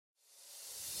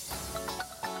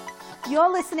You're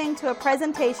listening to a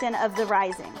presentation of The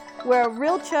Rising. We're a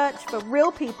real church for real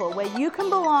people where you can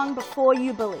belong before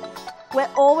you believe. We're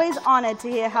always honored to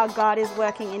hear how God is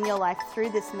working in your life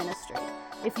through this ministry.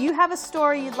 If you have a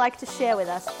story you'd like to share with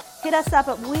us, hit us up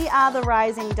at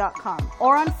wearetherising.com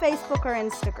or on Facebook or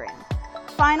Instagram.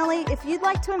 Finally, if you'd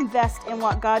like to invest in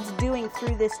what God's doing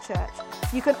through this church,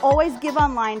 you can always give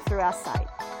online through our site.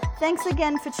 Thanks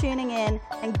again for tuning in,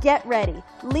 and get ready.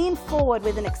 Lean forward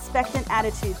with an expectant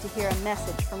attitude to hear a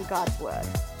message from God's Word.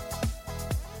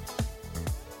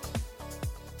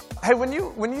 Hey, when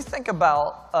you think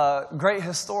about great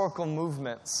historical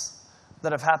movements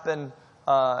that have happened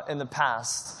in the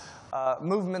past,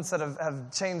 movements that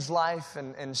have changed life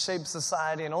and shaped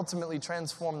society and ultimately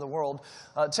transformed the world,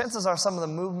 chances are some of the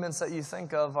movements that you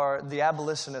think of are the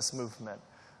abolitionist movement,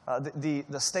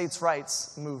 the states'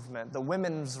 rights movement, the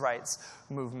women's rights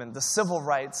movement, the civil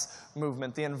rights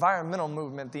movement, the environmental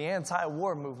movement, the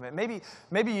anti-war movement. Maybe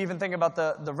you even think about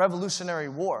the Revolutionary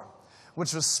War,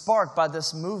 which was sparked by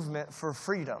this movement for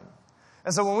freedom.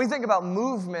 And so when we think about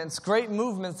movements, great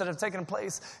movements that have taken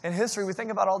place in history, we think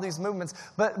about all these movements.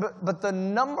 But the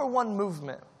number one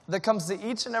movement that comes to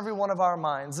each and every one of our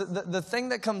minds, the thing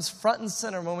that comes front and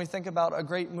center when we think about a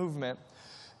great movement,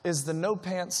 is the no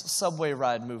pants subway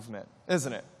ride movement,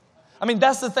 isn't it? I mean,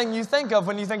 that's the thing you think of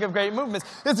when you think of great movements.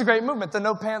 It's a great movement, the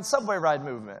no pants subway ride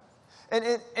movement.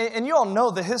 And you all know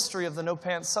the history of the no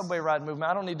pants subway ride movement.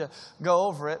 I don't need to go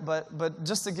over it, but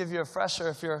just to give you a fresher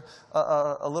if you're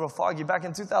a little foggy, back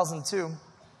in 2002,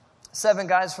 7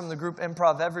 guys from the group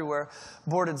Improv Everywhere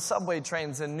boarded subway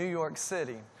trains in New York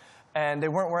City, and they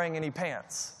weren't wearing any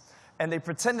pants. And they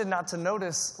pretended not to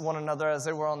notice one another as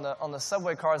they were on the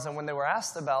subway cars, and when they were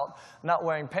asked about not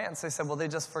wearing pants, they said, well, they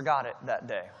just forgot it that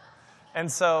day.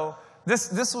 And so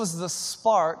This was the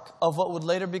spark of what would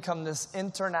later become this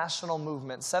international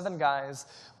movement. 7 guys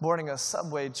boarding a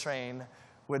subway train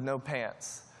with no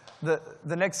pants. The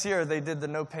next year, they did the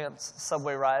no pants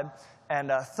subway ride,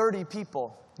 and 30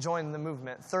 people joined the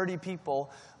movement. 30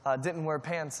 people didn't wear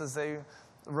pants as they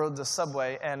rode the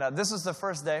subway. And this was the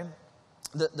first day,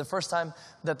 the first time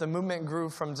that the movement grew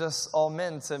from just all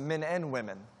men to men and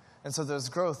women. And so there's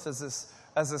growth as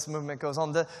this movement goes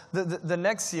on. The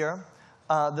next year,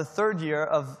 the third year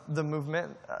of the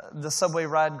movement, the subway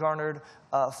ride garnered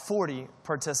 40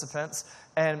 participants,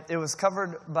 and it was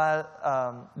covered by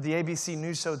the ABC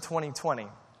News Show 2020.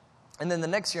 And then the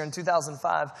next year, in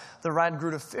 2005, the ride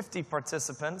grew to 50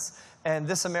 participants, and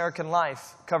This American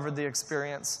Life covered the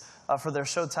experience for their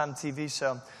Showtime TV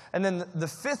show. And then the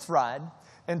 5th ride,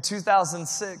 in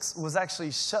 2006, was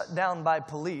actually shut down by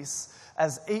police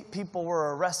as 8 people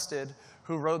were arrested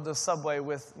who rode the subway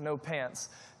with no pants.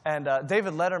 And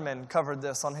David Letterman covered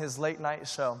this on his late night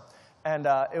show. And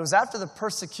it was after the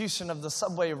persecution of the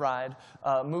subway ride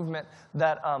movement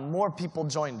that more people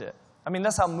joined it. I mean,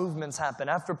 that's how movements happen.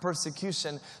 After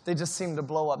persecution, they just seem to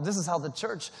blow up. This is how the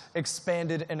church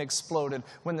expanded and exploded.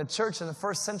 When the church in the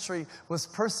first century was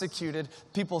persecuted,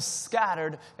 people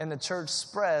scattered and the church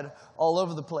spread all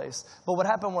over the place. But what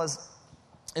happened was,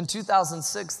 in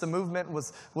 2006, the movement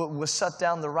was shut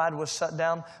down, the ride was shut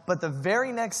down. But the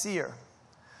very next year,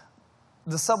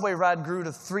 the subway ride grew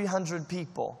to 300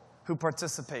 people who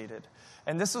participated.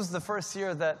 And this was the first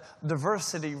year that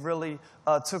diversity really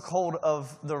took hold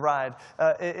of the ride.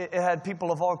 It had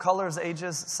people of all colors,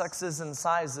 ages, sexes, and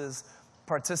sizes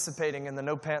participating in the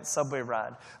no pants subway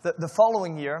ride. The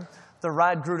following year, the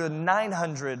ride grew to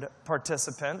 900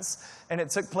 participants, and it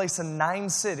took place in 9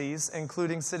 cities,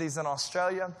 including cities in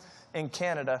Australia and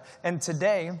Canada. And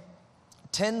today,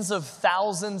 tens of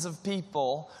thousands of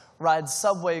people ride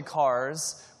subway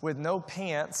cars with no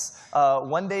pants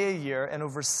 1 day a year in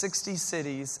over 60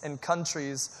 cities and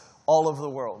countries all over the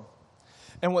world.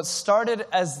 And what started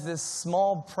as this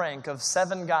small prank of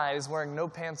 7 guys wearing no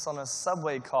pants on a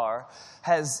subway car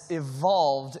has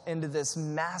evolved into this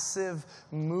massive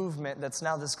movement that's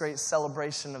now this great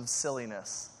celebration of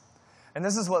silliness. And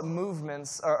this is what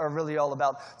movements are really all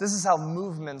about. This is how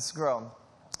movements grow.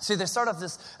 See, they start off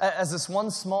as this one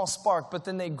small spark, but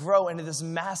then they grow into this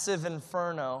massive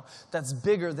inferno that's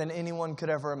bigger than anyone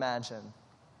could ever imagine.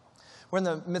 We're in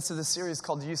the midst of this series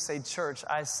called You Say Church,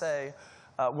 I Say,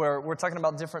 where we're talking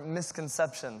about different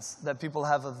misconceptions that people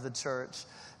have of the church.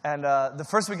 And the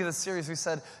first week of the series, we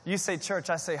said, you say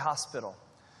church, I say hospital.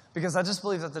 Because I just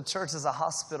believe that the church is a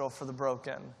hospital for the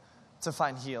broken to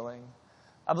find healing.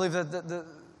 I believe that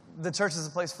the church is a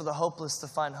place for the hopeless to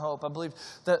find hope. I believe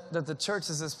that the church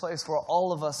is this place where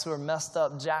all of us who are messed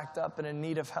up, jacked up, and in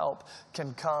need of help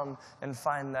can come and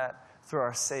find that through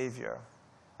our Savior.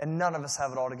 And none of us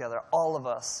have it all together. All of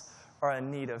us are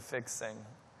in need of fixing.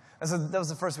 And so that was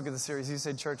the first week of the series. You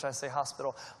say church, I say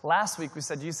hospital. Last week we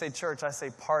said you say church, I say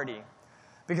party.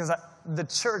 Because the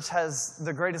church has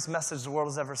the greatest message the world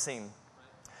has ever seen.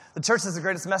 The church has the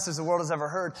greatest message the world has ever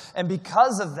heard. And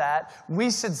because of that,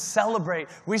 we should celebrate.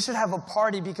 We should have a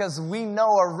party because we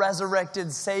know a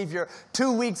resurrected Savior.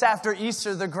 2 weeks after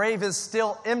Easter, the grave is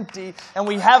still empty, and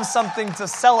we have something to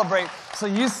celebrate. So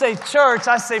you say church,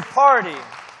 I say party.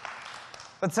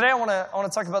 But today I want to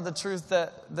talk about the truth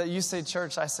that you say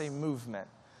church, I say movement.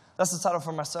 That's the title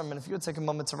for my sermon. If you would take a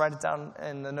moment to write it down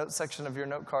in the note section of your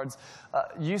note cards.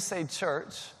 You say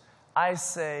church, I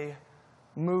say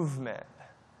movement.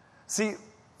 See,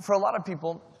 for a lot of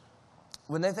people,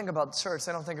 when they think about church,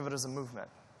 they don't think of it as a movement.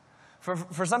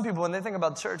 For some people, when they think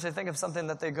about church, they think of something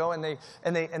that they go and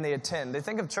they attend. They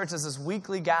think of church as this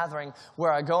weekly gathering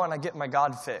where I go and I get my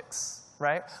God fix.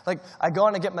 Right? Like, I go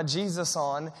and I get my Jesus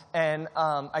on, and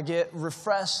I get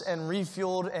refreshed and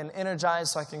refueled and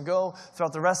energized so I can go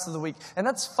throughout the rest of the week. And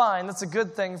that's fine. That's a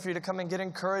good thing for you to come and get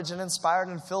encouraged and inspired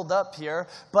and filled up here.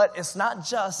 But it's not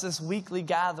just this weekly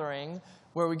gathering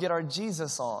where we get our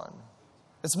Jesus on.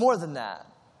 It's more than that.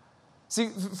 See,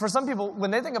 for some people, when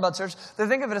they think about church, they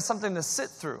think of it as something to sit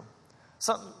through,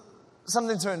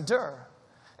 something to endure.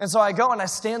 And so I go and I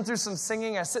stand through some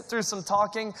singing, I sit through some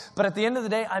talking, but at the end of the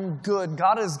day, I'm good.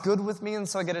 God is good with me, and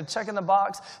so I get a check in the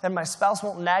box, and my spouse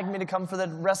won't nag me to come for the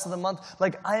rest of the month.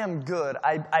 Like, I am good.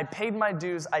 I paid my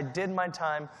dues. I did my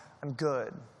time. I'm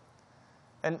good.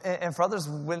 And for others,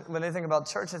 when they think about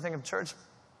church, they think of church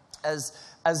as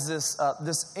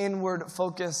this inward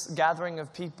focused gathering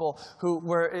of people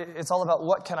where it's all about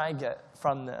what can I get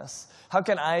from this? How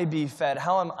can I be fed?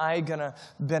 How am I going to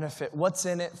benefit? What's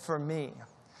in it for me?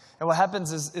 And what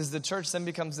happens is the church then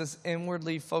becomes this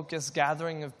inwardly focused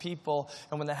gathering of people,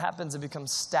 and when that happens, it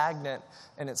becomes stagnant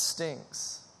and it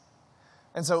stinks.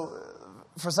 And so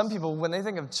for some people, when they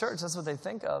think of church, that's what they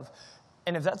think of.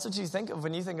 And if that's what you think of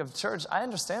when you think of church, I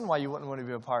understand why you wouldn't want to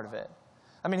be a part of it.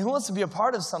 I mean, who wants to be a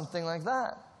part of something like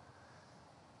that?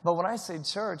 But when I say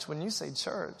church, when you say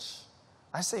church,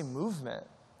 I say movement.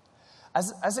 I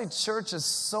say church is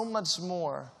so much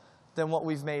more than what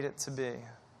we've made it to be.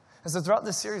 And so throughout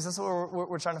this series, that's what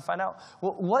we're trying to find out.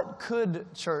 What could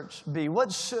church be?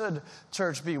 What should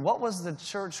church be? What was the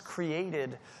church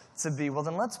created to be? Well,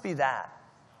 then let's be that.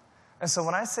 And so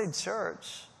when I say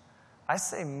church, I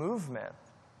say movement.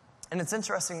 And it's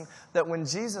interesting that when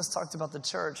Jesus talked about the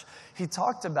church, he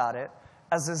talked about it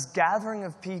as this gathering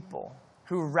of people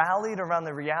who rallied around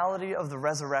the reality of the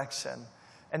resurrection.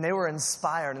 And they were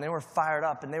inspired and they were fired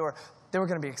up and they were going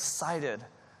to be excited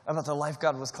about the life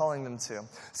God was calling them to.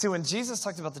 See, when Jesus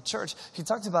talked about the church, he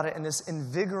talked about it in this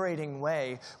invigorating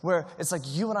way where it's like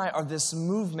you and I are this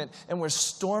movement and we're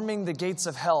storming the gates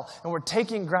of hell and we're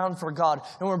taking ground for God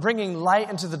and we're bringing light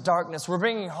into the darkness. We're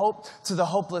bringing hope to the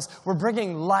hopeless. We're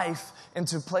bringing life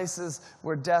into places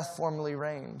where death formerly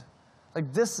reigned.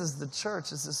 Like, this is the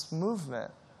church. It's this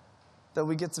movement that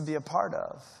we get to be a part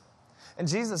of. And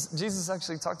Jesus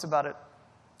actually talked about it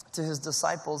to his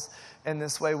disciples in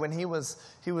this way when he was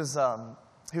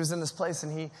in this place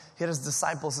and he had his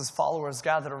disciples, his followers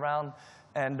gathered around,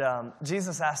 and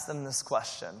Jesus asked them this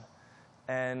question,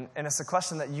 and it's a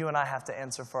question that you and I have to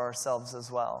answer for ourselves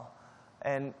as well,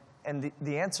 and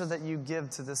the answer that you give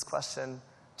to this question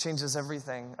changes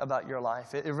everything about your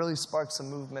life. It really sparks a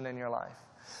movement in your life.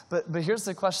 But here's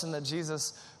the question that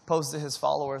Jesus posed to his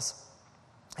followers.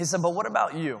 He said, "But what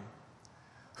about you?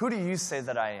 Who do you say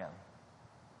that I am?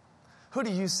 Who do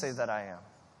you say that I am?"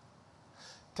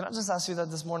 Can I just ask you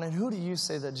that this morning? Who do you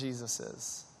say that Jesus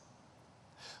is?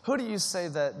 Who do you say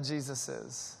that Jesus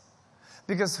is?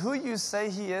 Because who you say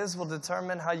he is will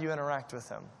determine how you interact with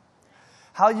him.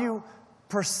 How you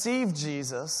perceive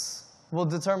Jesus will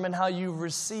determine how you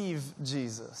receive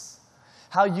Jesus.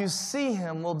 How you see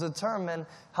him will determine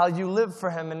how you live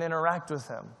for him and interact with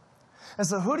him. And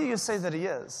so who do you say that he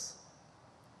is?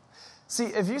 See,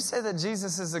 if you say that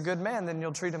Jesus is a good man, then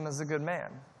you'll treat him as a good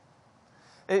man.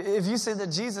 If you say that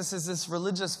Jesus is this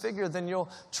religious figure, then you'll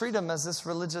treat him as this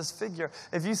religious figure.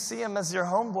 If you see him as your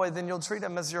homeboy, then you'll treat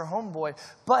him as your homeboy.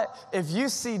 But if you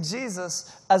see Jesus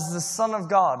as the Son of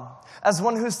God, as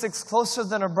one who sticks closer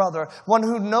than a brother, one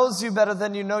who knows you better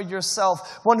than you know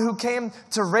yourself, one who came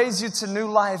to raise you to new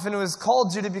life and who has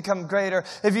called you to become greater,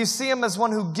 if you see him as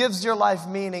one who gives your life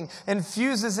meaning,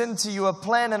 infuses into you a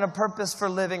plan and a purpose for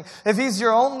living, if he's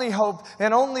your only hope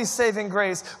and only saving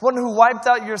grace, one who wiped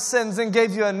out your sins and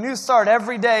gave you a new start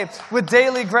every day with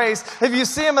daily grace, if you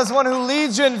see him as one who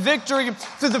leads you in victory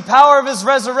through the power of his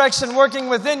resurrection working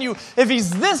within you, if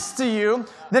he's this to you,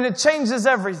 then it changes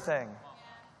everything.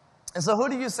 And so who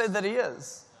do you say that he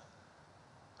is?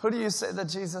 Who do you say that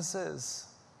Jesus is?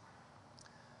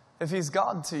 If he's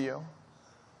God to you,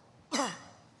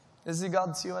 is he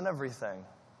God to you in everything?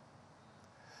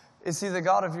 Is he the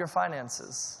God of your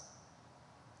finances?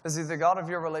 Is he the God of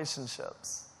your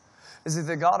relationships? Is he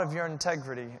the God of your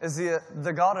integrity? Is he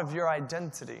the God of your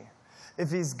identity?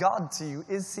 If he's God to you,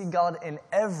 is he God in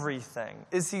everything?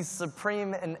 Is he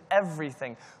supreme in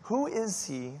everything? Who is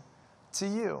he to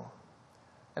you?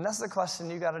 And that's the question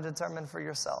you got to determine for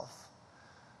yourself.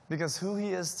 Because who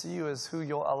he is to you is who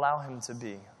you'll allow him to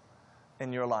be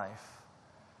in your life.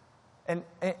 And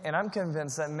I'm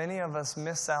convinced that many of us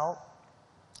miss out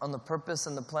on the purpose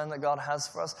and the plan that God has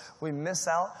for us. We miss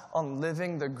out on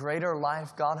living the greater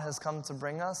life God has come to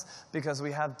bring us because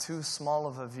we have too small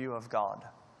of a view of God.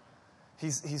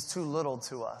 He's too little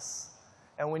to us.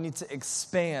 And we need to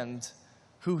expand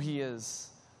who he is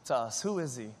to us. Who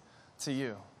is he to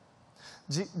you?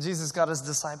 Jesus got his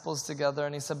disciples together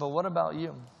and he said, but what about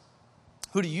you?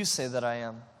 Who do you say that I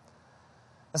am?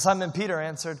 And Simon Peter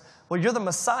answered, well, you're the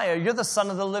Messiah. You're the Son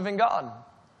of the living God.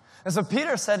 And so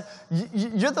Peter said,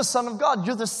 you're the Son of God.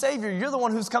 You're the Savior. You're the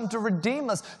one who's come to redeem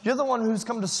us. You're the one who's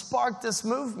come to spark this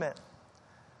movement.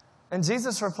 And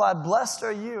Jesus replied, blessed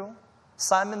are you,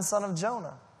 Simon, son of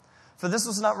Jonah. For this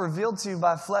was not revealed to you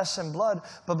by flesh and blood,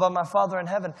 but by my Father in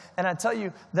heaven. And I tell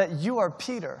you that you are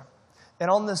Peter. And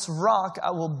on this rock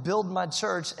I will build my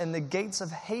church, and the gates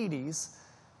of Hades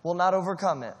will not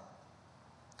overcome it.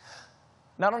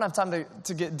 Now, I don't have time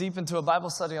to get deep into a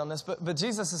Bible study on this, but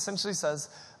Jesus essentially says,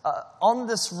 on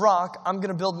this rock, I'm going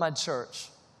to build my church.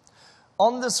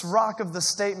 On this rock of the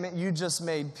statement you just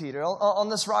made, Peter, on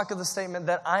this rock of the statement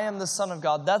that I am the Son of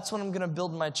God, that's what I'm going to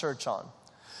build my church on.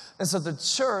 And so the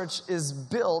church is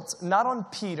built not on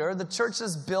Peter. The church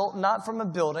is built not from a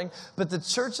building, but the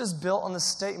church is built on the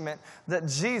statement that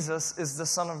Jesus is the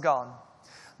Son of God.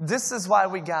 This is why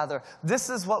we gather. This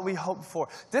is what we hope for.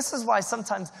 This is why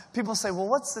sometimes people say, well,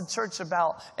 what's the church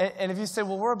about? And if you say,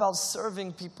 well, we're about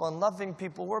serving people and loving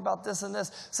people, we're about this and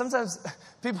this. Sometimes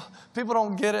people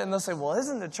don't get it and they'll say, well,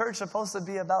 isn't the church supposed to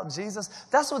be about Jesus?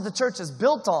 That's what the church is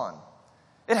built on.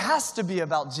 It has to be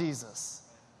about Jesus.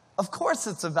 Of course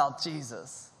it's about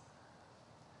Jesus.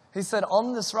 He said,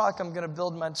 on this rock I'm going to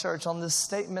build my church. On this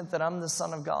statement that I'm the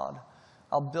Son of God,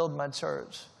 I'll build my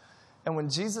church. And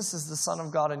when Jesus is the Son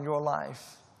of God in your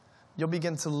life, you'll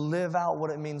begin to live out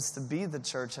what it means to be the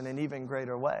church in an even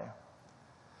greater way.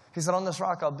 He said, on this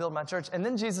rock, I'll build my church. And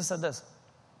then Jesus said this,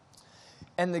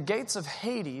 and the gates of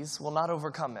Hades will not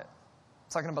overcome it.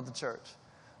 Talking about the church.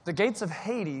 The gates of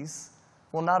Hades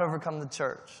will not overcome the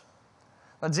church.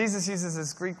 Now, Jesus uses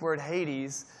this Greek word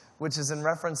Hades, which is in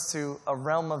reference to a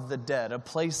realm of the dead, a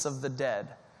place of the dead.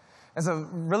 And so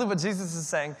really what Jesus is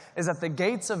saying is that the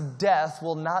gates of death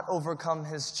will not overcome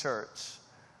his church.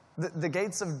 The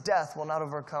gates of death will not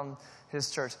overcome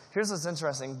his church. Here's what's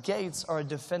interesting. Gates are a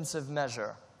defensive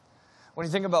measure. When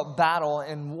you think about battle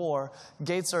and war,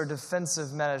 gates are a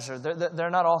defensive measure. They're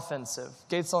not offensive.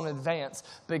 Gates don't advance,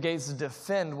 but gates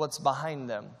defend what's behind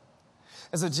them.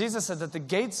 And so Jesus said that the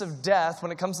gates of death,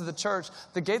 when it comes to the church,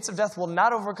 the gates of death will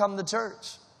not overcome the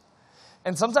church.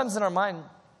 And sometimes in our mind,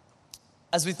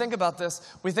 as we think about this,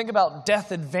 we think about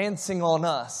death advancing on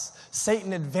us,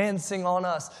 Satan advancing on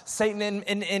us, Satan,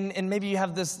 and maybe you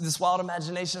have this wild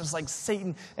imagination. It's like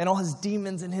Satan and all his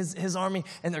demons and his army,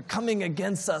 and they're coming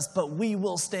against us, but we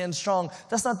will stand strong.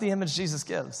 That's not the image Jesus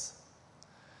gives.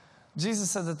 Jesus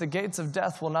said that the gates of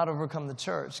death will not overcome the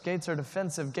church. Gates are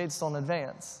defensive, gates don't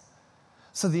advance.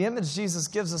 So the image Jesus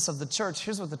gives us of the church,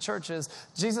 here's what the church is.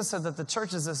 Jesus said that the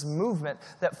church is this movement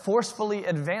that forcefully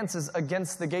advances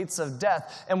against the gates of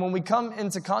death. And when we come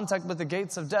into contact with the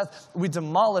gates of death, we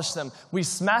demolish them. We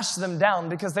smash them down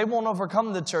because they won't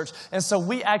overcome the church. And so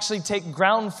we actually take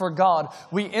ground for God.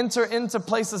 We enter into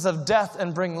places of death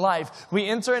and bring life. We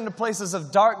enter into places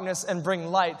of darkness and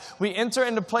bring light. We enter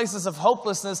into places of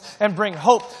hopelessness and bring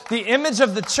hope. The image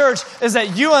of the church is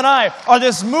that you and I are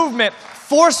this movement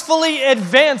forcefully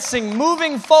advancing,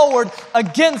 moving forward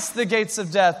against the gates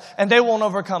of death, and they won't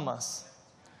overcome us.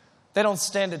 They don't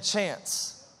stand a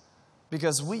chance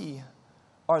because we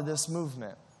are this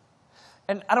movement.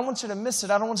 And I don't want you to miss it.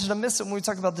 I don't want you to miss it when we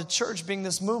talk about the church being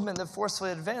this movement that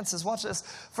forcefully advances. Watch this.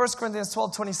 1 Corinthians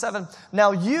 12:27.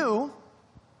 Now you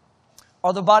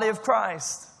are the body of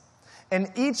Christ, and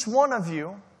each one of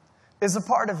you is a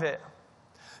part of it.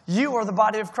 You are the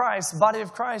body of Christ. Body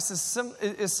of Christ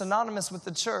is synonymous with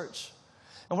the church.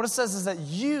 And what it says is that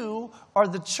you are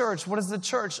the church. What is the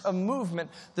church? A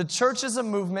movement. The church is a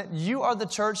movement. You are the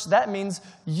church. That means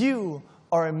you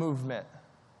are a movement.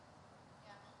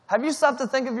 Have you stopped to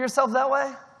think of yourself that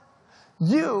way?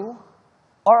 You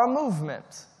are a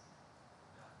movement.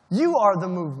 You are the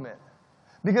movement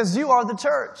because you are the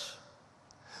church.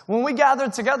 When we gather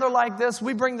together like this,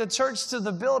 we bring the church to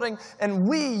the building,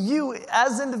 and you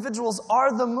as individuals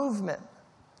are the movement.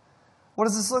 What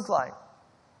does this look like?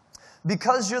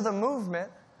 Because you're the movement,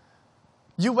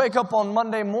 you wake up on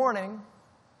Monday morning,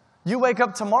 you wake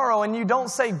up tomorrow, and you don't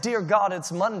say, "Dear God,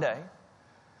 it's Monday."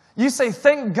 You say,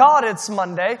 "Thank God it's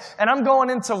Monday, and I'm going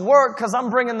into work because I'm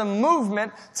bringing the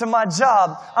movement to my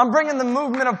job. I'm bringing the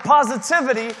movement of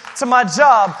positivity to my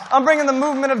job. I'm bringing the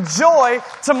movement of joy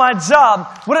to my job."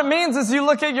 What it means is you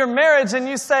look at your marriage and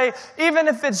you say, even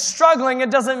if it's struggling,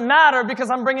 it doesn't matter because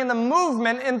I'm bringing the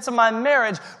movement into my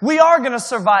marriage. We are going to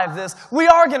survive this. We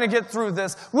are going to get through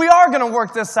this. We are going to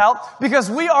work this out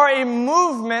because we are a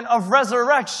movement of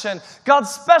resurrection. God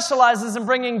specializes in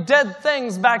bringing dead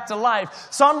things back to life.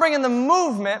 So I'm bringing the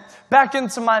movement back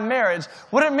into my marriage.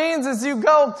 What it means is you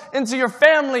go into your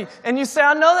family and you say,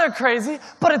 "I know they're crazy,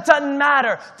 but it doesn't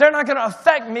matter. They're not going to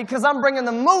affect me because I'm bringing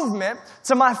the movement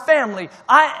to my family.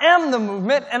 I am the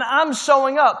movement and I'm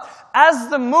showing up." As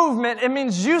the movement, it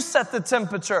means you set the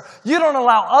temperature. You don't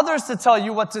allow others to tell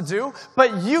you what to do,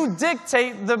 but you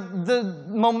dictate the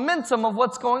momentum of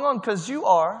what's going on because you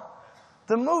are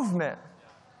the movement.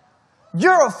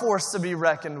 You're a force to be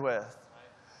reckoned with.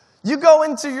 You go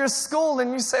into your school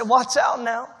and you say, "Watch out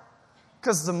now,"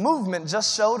 because the movement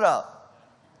just showed up.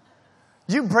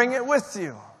 You bring it with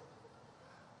you.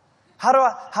 How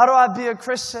do I be a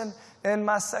Christian in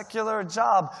my secular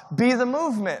job? Be the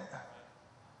movement.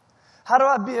 How do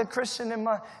I be a Christian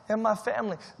in my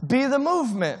family? Be the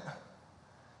movement.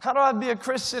 How do I be a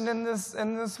Christian in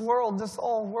this world, this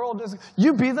whole world?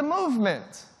 You be the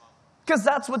movement. Because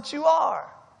that's what you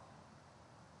are.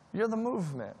 You're the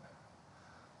movement.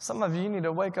 Some of you need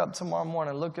to wake up tomorrow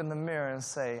morning, look in the mirror and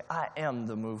say, "I am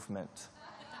the movement."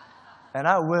 And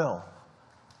I will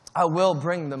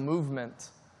bring the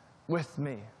movement with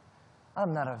me.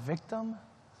 I'm not a victim.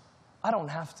 I don't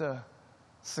have to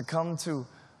succumb to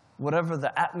whatever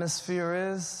the atmosphere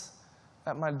is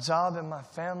at my job and my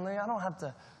family. I don't have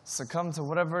to succumb to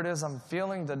whatever it is I'm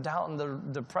feeling, the doubt and the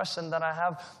depression that I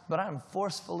have, but I'm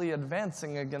forcefully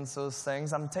advancing against those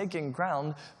things. I'm taking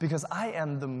ground because I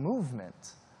am the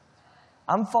movement.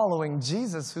 I'm following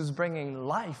Jesus who's bringing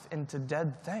life into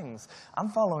dead things. I'm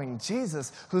following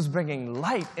Jesus who's bringing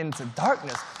light into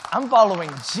darkness. I'm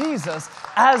following Jesus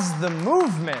as the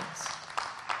movement.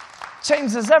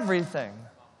 Changes everything.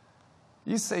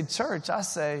 You say church, I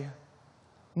say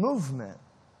movement.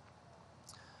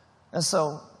 And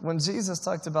so when Jesus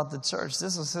talked about the church,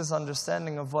 this was his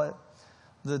understanding of what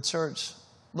the church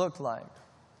looked like.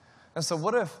 And so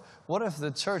what if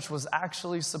the church was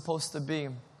actually supposed to be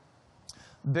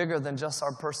bigger than just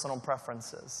our personal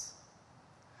preferences?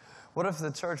 What if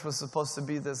the church was supposed to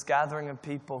be this gathering of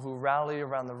people who rally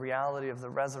around the reality of the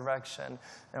resurrection,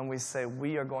 and we say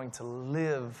we are going to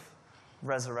live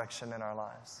resurrection in our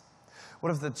lives?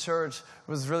 What if the church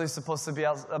was really supposed to be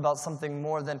about something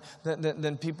more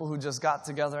than people who just got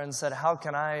together and said, "How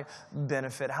can I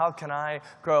benefit? How can I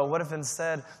grow?" What if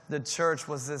instead the church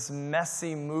was this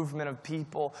messy movement of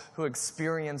people who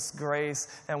experience grace,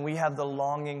 and we have the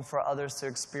longing for others to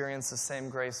experience the same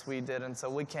grace we did, and so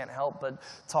we can't help but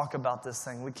talk about this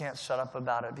thing. We can't shut up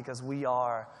about it because we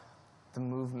are the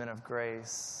movement of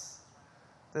grace.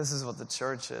 This is what the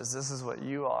church is. This is what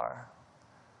you are.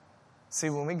 See,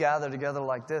 when we gather together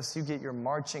like this, you get your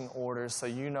marching orders so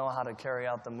you know how to carry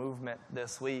out the movement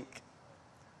this week.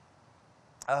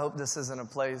 I hope this isn't a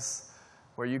place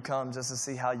where you come just to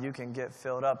see how you can get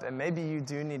filled up. And maybe you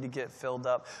do need to get filled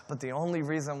up, but the only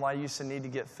reason why you should need to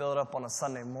get filled up on a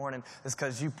Sunday morning is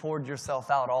because you poured yourself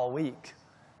out all week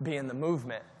being the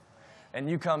movement. And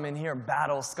you come in here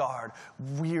battle-scarred,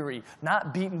 weary,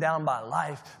 not beaten down by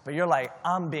life, but you're like,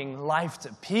 "I'm being life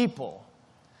to people.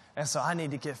 And so I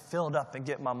need to get filled up and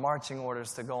get my marching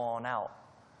orders to go on out."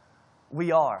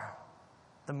 We are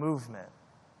the movement.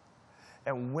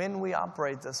 And when we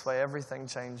operate this way, everything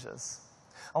changes.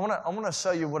 I want to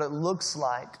show you what it looks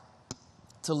like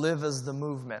to live as the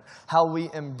movement, how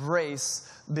we embrace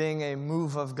being a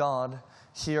move of God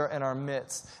here in our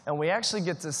midst. And we actually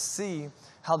get to see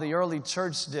how the early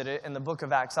church did it in the book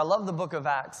of Acts. I love the book of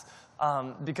Acts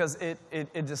because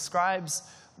it describes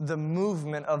the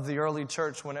movement of the early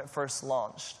church when it first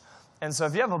launched. And so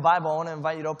if you have a Bible, I want to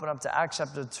invite you to open up to Acts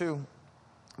chapter 2,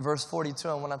 verse 42.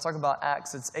 And when I talk about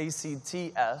Acts, it's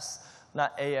A-C-T-S,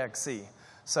 not A-X-E.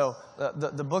 So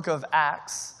the book of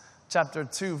Acts, chapter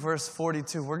 2, verse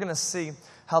 42, we're going to see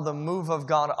how the move of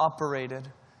God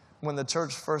operated when the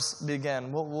church first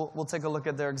began. We'll take a look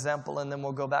at their example, and then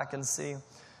we'll go back and see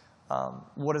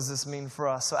what does this mean for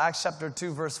us. So Acts chapter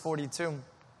 2, verse 42.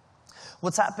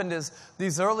 What's happened is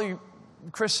these early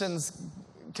Christians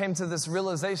came to this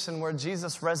realization where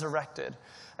Jesus resurrected.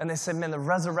 And they said, man, the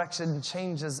resurrection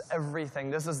changes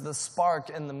everything. This is the spark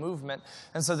in the movement.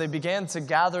 And so they began to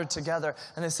gather together.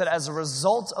 And they said, as a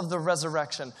result of the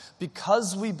resurrection,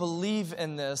 because we believe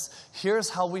in this, here's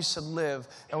how we should live.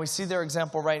 And we see their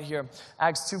example right here.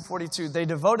 Acts 2:42, they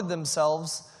devoted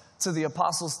themselves to the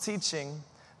apostles' teaching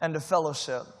and to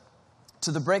fellowship,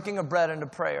 to the breaking of bread and to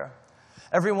prayer.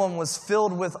 Everyone was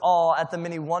filled with awe at the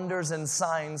many wonders and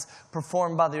signs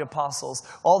performed by the apostles.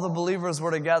 All the believers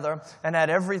were together and had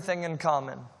everything in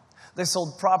common. They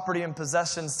sold property and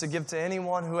possessions to give to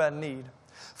anyone who had need.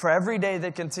 For every day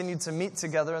they continued to meet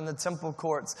together in the temple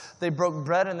courts. They broke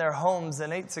bread in their homes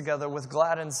and ate together with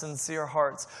glad and sincere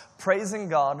hearts, praising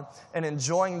God and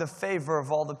enjoying the favor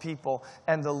of all the people.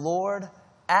 And the Lord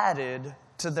added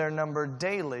to their number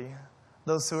daily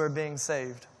those who are being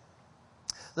saved.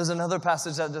 There's another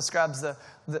passage that describes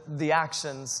the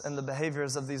actions and the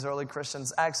behaviors of these early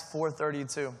Christians. Acts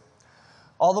 4:32.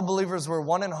 All the believers were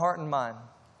one in heart and mind.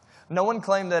 No one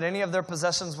claimed that any of their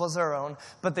possessions was their own,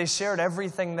 but they shared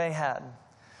everything they had.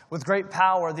 With great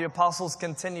power, the apostles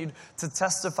continued to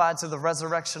testify to the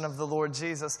resurrection of the Lord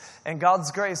Jesus, and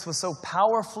God's grace was so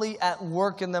powerfully at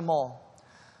work in them all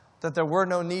that there were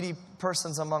no needy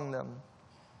persons among them.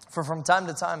 For from time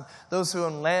to time, those who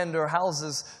owned land or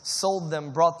houses sold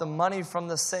them, brought the money from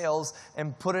the sales,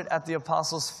 and put it at the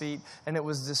apostles' feet, and it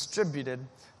was distributed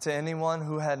to anyone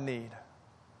who had need.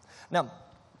 Now,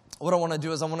 what I want to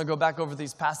do is I want to go back over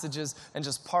these passages and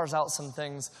just parse out some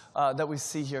things that we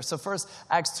see here. So first,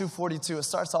 Acts 2:42, it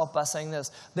starts off by saying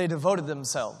this: they devoted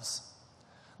themselves.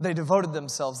 They devoted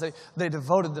themselves. They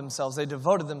devoted themselves. They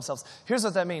devoted themselves. Here's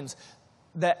what that means: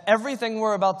 that everything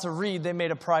we're about to read, they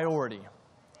made a priority.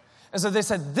 And so they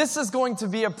said, this is going to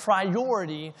be a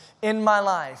priority in my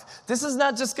life. This is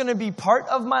not just going to be part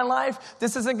of my life.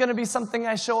 This isn't going to be something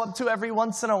I show up to every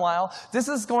once in a while. This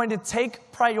is going to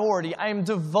take priority. I am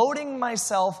devoting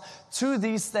myself to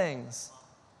these things.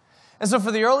 And so for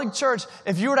the early church,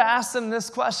 if you were to ask them this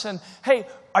question, hey,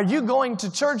 are you going to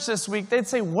church this week? They'd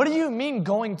say, what do you mean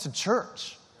going to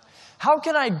church? How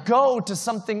can I go to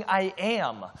something I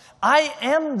am? I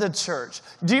am the church.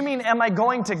 Do you mean, am I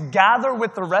going to gather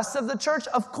with the rest of the church?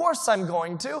 Of course I'm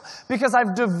going to, because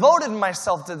I've devoted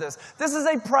myself to this. This is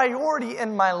a priority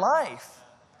in my life.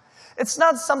 It's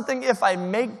not something if I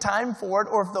make time for it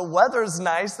or if the weather's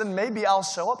nice, then maybe I'll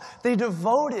show up. They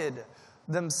devoted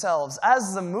themselves.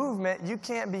 As the movement, you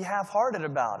can't be half-hearted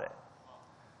about it.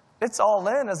 It's all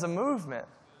in as a movement.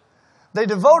 They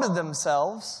devoted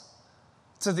themselves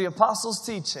to the apostles'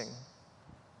 teaching.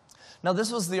 Now,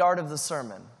 this was the art of the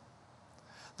sermon.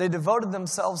 They devoted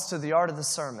themselves to the art of the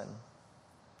sermon.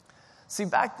 See,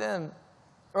 back then,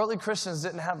 early Christians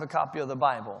didn't have a copy of the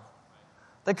Bible.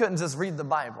 They couldn't just read the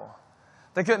Bible.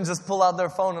 They couldn't just pull out their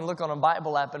phone and look on a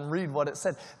Bible app and read what it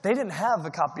said. They didn't have a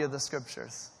copy of the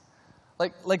Scriptures.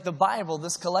 Like the Bible,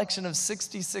 this collection of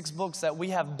 66 books that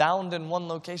we have bound in one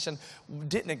location,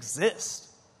 didn't exist.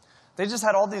 They just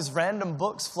had all these random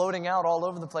books floating out all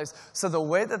over the place. So the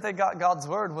way that they got God's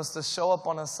word was to show up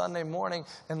on a Sunday morning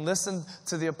and listen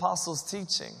to the apostles'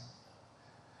 teaching.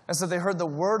 And so they heard the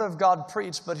word of God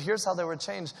preached, but here's how they were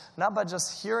changed. Not by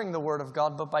just hearing the word of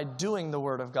God, but by doing the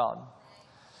word of God.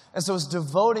 And so it's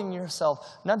devoting yourself,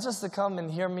 not just to come and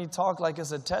hear me talk like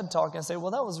it's a TED Talk and say,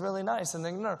 well, that was really nice. And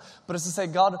then, no, but it's to say,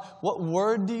 God, what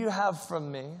word do you have for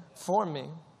me,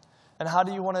 and how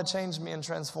do you want to change me and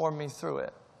transform me through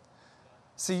it?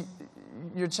 See,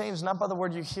 you're changed not by the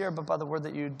word you hear, but by the word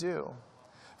that you do.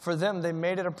 For them, they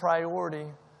made it a priority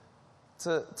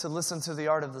to listen to the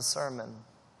art of the sermon.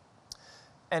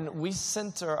 And we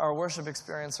center our worship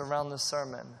experience around the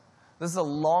sermon. This is the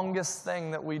longest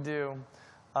thing that we do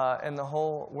in the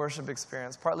whole worship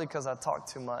experience, partly because I talk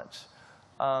too much.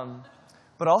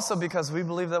 But also because we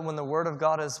believe that when the word of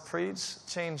God is preached,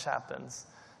 change happens.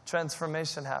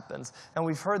 Transformation happens. And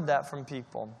we've heard that from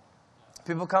people.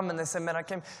 People come and they say, man, I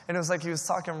came, and it was like he was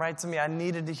talking right to me. I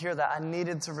needed to hear that. I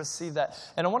needed to receive that.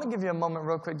 And I want to give you a moment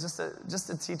real quick just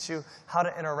to teach you how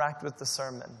to interact with the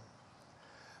sermon.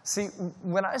 See,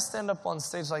 when I stand up on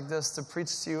stage like this to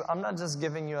preach to you, I'm not just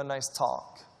giving you a nice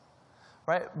talk,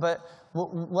 right? But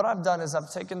what I've done is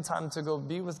I've taken time to go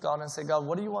be with God and say, God,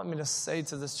 what do you want me to say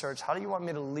to this church? How do you want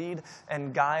me to lead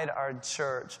and guide our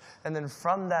church? And then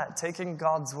from that, taking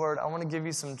God's word, I want to give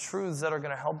you some truths that are going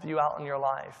to help you out in your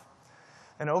life.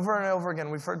 And over again,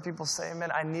 we've heard people say,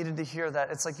 man, I needed to hear that.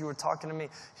 It's like you were talking to me.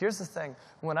 Here's the thing.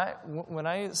 When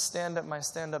I stand at my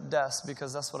stand-up desk,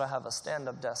 because that's what I have, a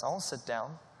stand-up desk, I don't sit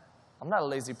down. I'm not a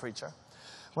lazy preacher.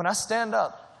 When I stand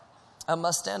up, at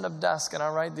my stand-up desk and I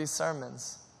write these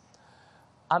sermons,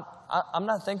 I'm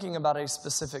not thinking about a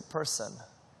specific person,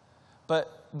 but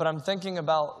I'm thinking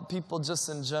about people just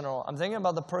in general. I'm thinking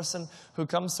about the person who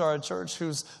comes to our church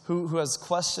who has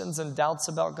questions and doubts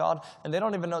about God, and they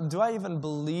don't even know, do I even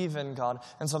believe in God?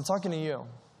 And so I'm talking to you.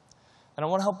 And I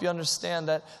want to help you understand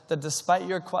that despite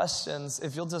your questions,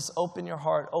 if you'll just open your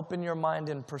heart, open your mind,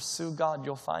 and pursue God,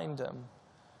 you'll find Him.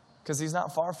 Because He's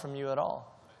not far from you at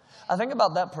all. I think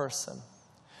about that person.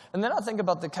 And then I think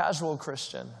about the casual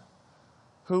Christian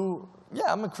who,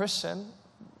 yeah, I'm a Christian,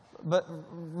 but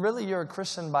really you're a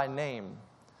Christian by name.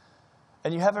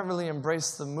 And you haven't really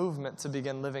embraced the movement to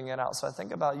begin living it out. So I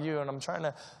think about you, and I'm trying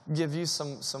to give you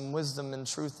some wisdom and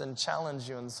truth and challenge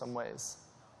you in some ways.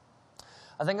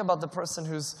 I think about the person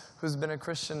who's been a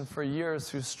Christian for years,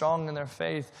 who's strong in their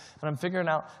faith, and I'm figuring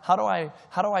out how do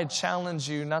I challenge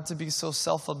you not to be so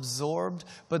self-absorbed,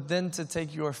 but then to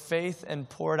take your faith and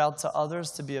pour it out to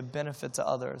others to be a benefit to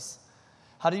others.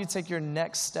 How do you take your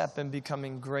next step in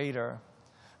becoming greater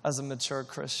as a mature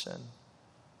Christian?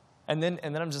 And then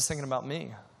I'm just thinking about me,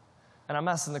 and I'm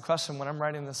asking the question when I'm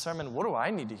writing the sermon, what do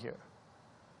I need to hear?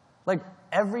 Like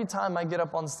every time I get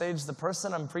up on stage, the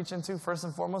person I'm preaching to first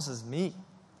and foremost is me.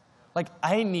 Like,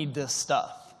 I need this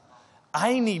stuff.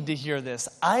 I need to hear this.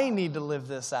 I need to live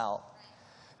this out.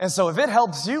 And so if it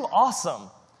helps you, awesome.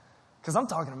 Because I'm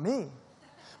talking to me.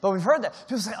 But we've heard that.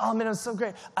 People say, oh, man, it was so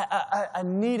great. I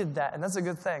needed that. And that's a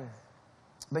good thing.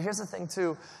 But here's the thing,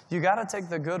 too. You got to take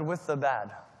the good with the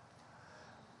bad.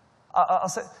 I'll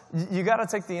say, you got to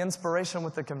take the inspiration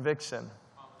with the conviction.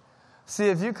 See,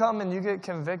 if you come and you get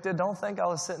convicted, don't think I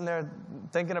was sitting there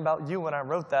thinking about you when I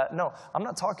wrote that. No, I'm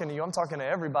not talking to you. I'm talking to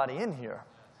everybody in here.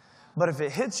 But if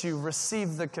it hits you,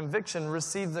 receive the conviction,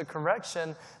 receive the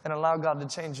correction, and allow God to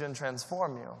change you and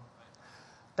transform you.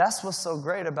 That's what's so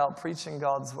great about preaching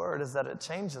God's word, is that it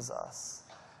changes us.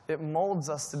 It molds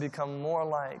us to become more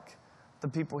like the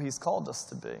people He's called us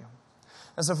to be.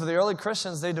 And so for the early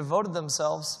Christians, they devoted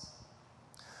themselves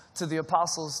to the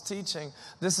apostles' teaching.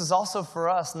 This is also for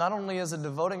us. Not only is it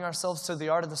devoting ourselves to the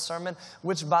art of the sermon,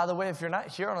 which, by the way, if you're not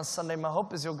here on a Sunday, my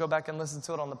hope is you'll go back and listen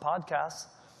to it on the podcast.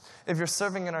 If you're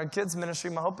serving in our kids' ministry,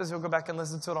 my hope is you'll go back and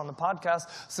listen to it on the podcast.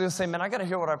 So you'll say, man, I got to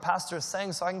hear what our pastor is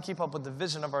saying so I can keep up with the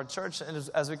vision of our church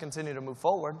as we continue to move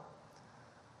forward.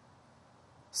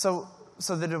 So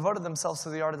they devoted themselves to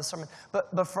the art of the sermon.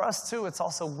 But for us, too, it's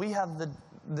also we have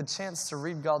the chance to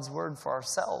read God's word for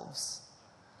ourselves.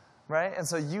 Right? And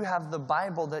so you have the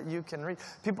Bible that you can read.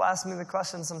 People ask me the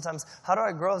question sometimes, how do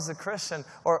I grow as a Christian?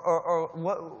 Or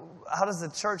how does the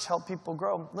church help people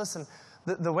grow? Listen,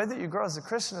 the way that you grow as a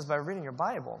Christian is by reading your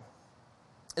Bible.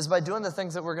 Is by doing the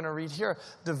things that we're going to read here,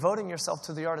 devoting yourself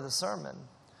to the art of the sermon,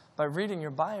 by reading your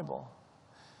Bible.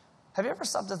 Have you ever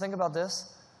stopped to think about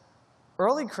this?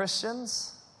 Early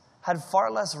Christians had far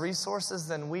less resources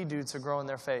than we do to grow in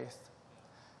their faith.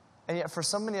 And yet for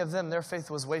so many of them, their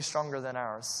faith was way stronger than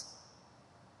ours.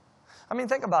 I mean,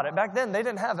 think about it. Back then, they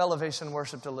didn't have Elevation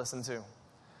worship to listen to.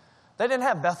 They didn't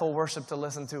have Bethel worship to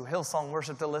listen to, Hillsong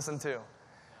worship to listen to.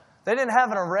 They didn't have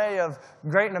an array of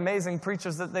great and amazing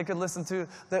preachers that they could listen to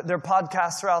their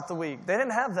podcasts throughout the week. They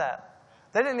didn't have that.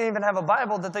 They didn't even have a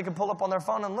Bible that they could pull up on their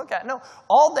phone and look at. No,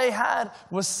 all they had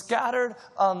was scattered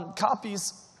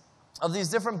copies of these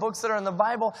different books that are in the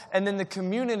Bible, and then the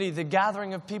community, the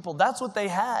gathering of people. That's what they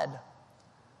had.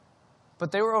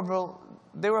 But they were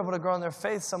able to grow in their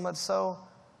faith so much so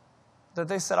that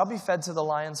they said, I'll be fed to the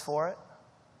lions for it.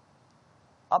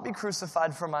 I'll be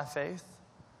crucified for my faith.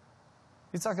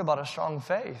 You talk about a strong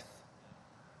faith.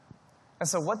 And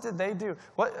so what did they do?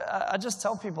 I just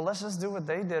tell people, let's just do what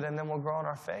they did and then we'll grow in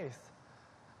our faith.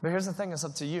 But here's the thing, it's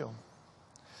up to you.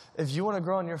 If you want to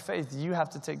grow in your faith, you have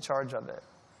to take charge of it.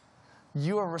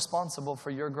 You are responsible for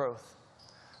your growth.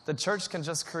 The church can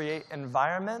just create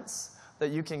environments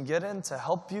that you can get in to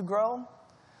help you grow,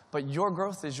 but your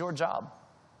growth is your job.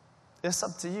 It's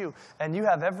up to you, and you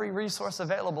have every resource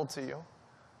available to you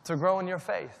to grow in your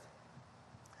faith.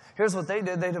 Here's what they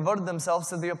did. They devoted themselves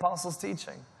to the apostles'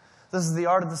 teaching. This is the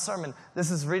art of the sermon. This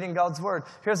is reading God's word.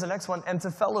 Here's the next one, and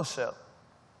to fellowship.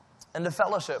 And to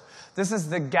fellowship. This is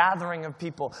the gathering of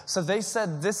people. So they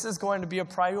said this is going to be a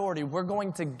priority. We're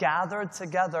going to gather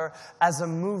together as a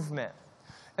movement.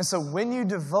 And so when you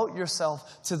devote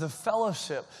yourself to the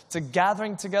fellowship, to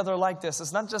gathering together like this,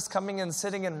 it's not just coming and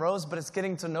sitting in rows, but it's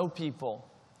getting to know people.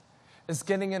 It's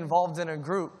getting involved in a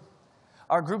group.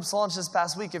 Our group's launched this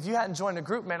past week. If you hadn't joined a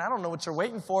group, man, I don't know what you're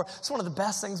waiting for. It's one of the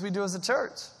best things we do as a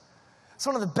church. It's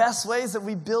one of the best ways that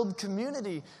we build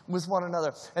community with one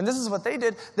another. And this is what they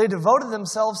did. They devoted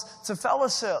themselves to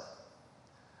fellowship.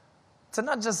 to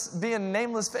not just be a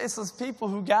nameless, faceless people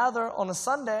who gather on a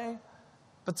Sunday,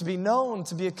 but to be known,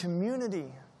 to be a community,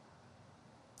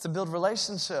 to build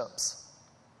relationships.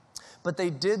 But they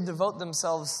did devote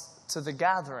themselves to the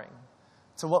gathering,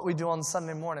 to what we do on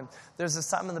Sunday morning. There's this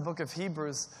time in the book of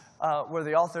Hebrews where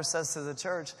the author says to the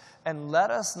church, and let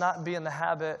us not be in the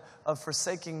habit of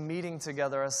forsaking meeting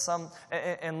together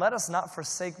and let us not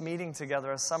forsake meeting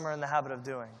together as some are in the habit of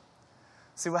doing.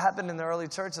 See, what happened in the early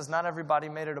church is not everybody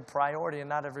made it a priority and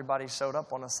not everybody showed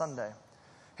up on a Sunday.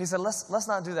 He said, let's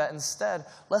not do that. Instead,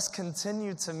 let's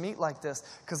continue to meet like this.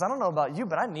 Because I don't know about you,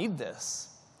 but I need this.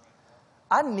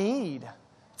 I need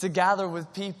to gather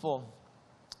with people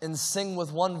and sing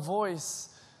with one voice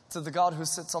to the God who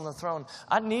sits on the throne.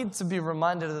 I need to be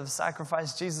reminded of the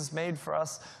sacrifice Jesus made for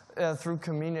us through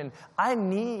communion. I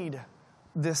need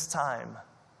this time.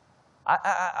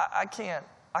 I can't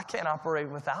operate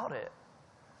without it.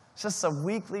 It's just a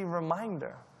weekly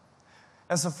reminder.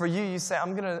 And so for you, you say,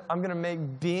 I'm gonna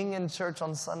make being in church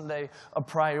on Sunday a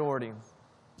priority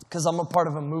because I'm a part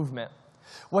of a movement.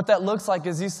 What that looks like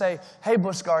is you say, hey,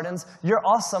 Busch Gardens, you're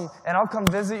awesome, and I'll come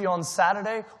visit you on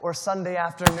Saturday or Sunday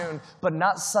afternoon, but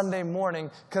not Sunday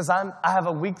morning because I have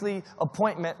a weekly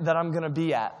appointment that I'm going to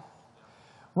be at.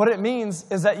 What it means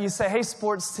is that you say, hey,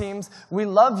 sports teams, we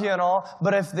love you and all,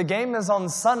 but if the game is on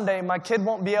Sunday, my kid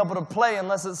won't be able to play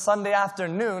unless it's Sunday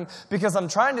afternoon because I'm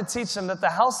trying to teach them that the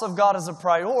house of God is a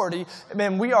priority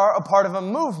and we are a part of a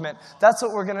movement. That's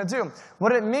what we're going to do.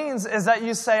 What it means is that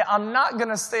you say, I'm not going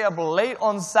to stay up late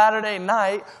on Saturday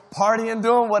night partying,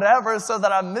 doing whatever so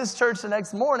that I miss church the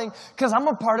next morning because I'm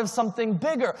a part of something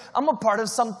bigger. I'm a part of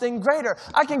something greater.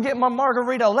 I can get my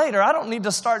margarita later. I don't need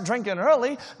to start drinking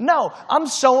early. No, I'm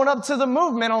showing up to the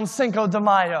movement on Cinco de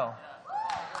Mayo.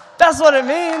 That's what it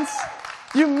means.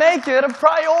 You make it a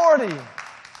priority.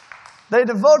 They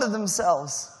devoted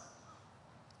themselves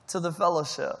to the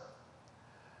fellowship.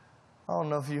 I don't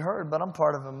know if you heard, but I'm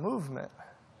part of a movement.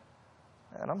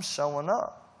 And I'm showing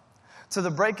up. To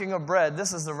the breaking of bread,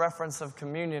 this is the reference of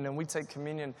communion, and we take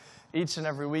communion each and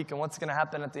every week. And what's going to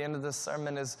happen at the end of this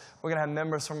sermon is we're going to have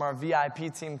members from our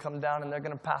VIP team come down, and they're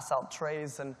going to pass out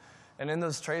trays, and in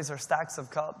those trays are stacks of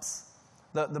cups.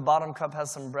 The bottom cup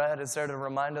has some bread. It's there to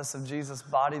remind us of Jesus'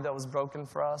 body that was broken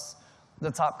for us.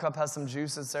 The top cup has some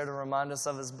juice. It's there to remind us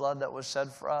of his blood that was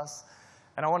shed for us.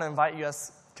 And I want to invite you,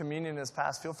 as communion is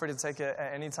passed, feel free to take it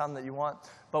at any time that you want.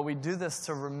 But we do this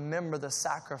to remember the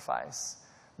sacrifice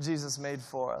Jesus made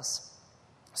for us.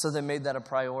 So they made that a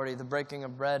priority, the breaking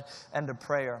of bread and a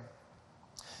prayer.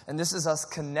 And this is us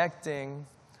connecting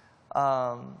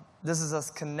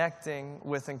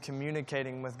with and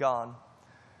communicating with God,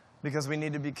 because we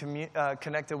need to be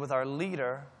connected with our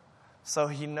leader so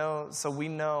we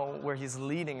know where he's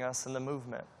leading us in the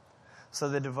movement. So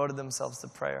they devoted themselves to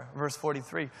prayer. Verse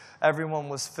 43, everyone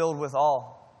was filled with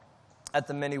awe at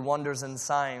the many wonders and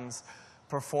signs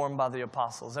performed by the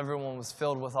apostles. Everyone was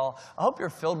filled with awe. I hope you're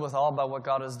filled with awe by what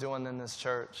God is doing in this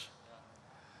church.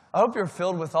 I hope you're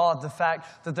filled with awe at the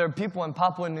fact that there are people in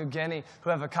Papua New Guinea who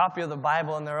have a copy of the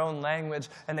Bible in their own language,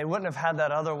 and they wouldn't have had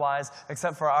that otherwise,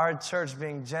 except for our church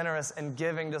being generous and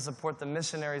giving to support the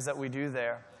missionaries that we do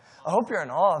there. I hope you're in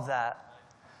awe of that.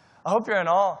 I hope you're in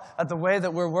awe at the way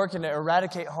that we're working to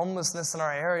eradicate homelessness in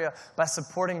our area by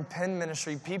supporting Penn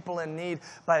Ministry, people in need,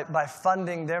 by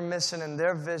funding their mission and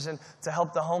their vision to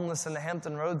help the homeless in the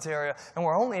Hampton Roads area. And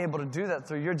we're only able to do that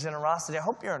through your generosity. I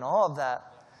hope you're in awe of that.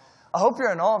 I hope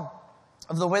you're in awe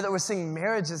of the way that we're seeing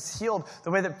marriages healed, the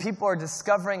way that people are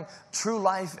discovering true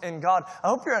life in God. I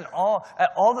hope you're in awe at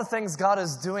all the things God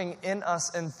is doing in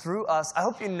us and through us. I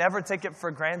hope you never take it for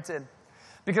granted.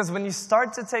 Because when you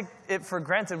start to take it for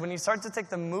granted, when you start to take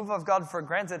the move of God for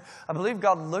granted, I believe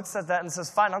God looks at that and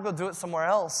says, fine, I'll go do it somewhere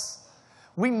else.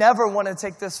 We never want to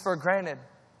take this for granted.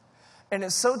 And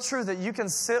it's so true that you can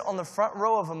sit on the front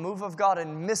row of a move of God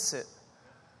and miss it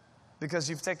because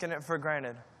you've taken it for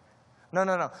granted.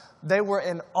 No. They were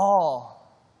in awe.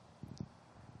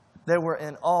 They were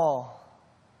in awe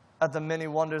at the many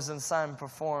wonders and signs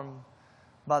performed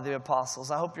by the apostles.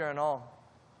 I hope you're in awe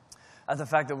at the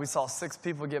fact that we saw 6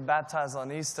 people get baptized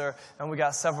on Easter, and we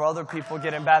got several other people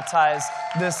getting baptized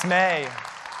this May.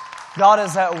 God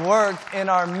is at work in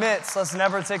our midst. Let's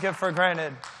never take it for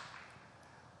granted.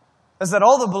 It's that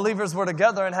all the believers were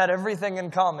together and had everything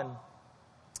in common.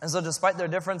 And so despite their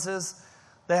differences,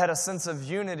 they had a sense of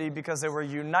unity because they were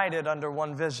united under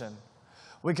one vision.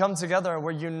 We come together and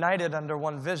we're united under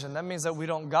one vision. That means that we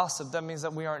don't gossip. That means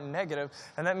that we aren't negative.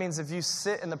 And that means if you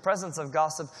sit in the presence of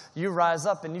gossip, you rise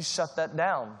up and you shut that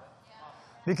down.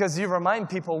 Because you remind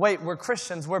people, wait, we're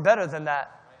Christians. We're better than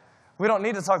that. We don't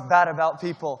need to talk bad about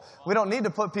people. We don't need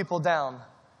to put people down.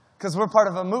 Because we're part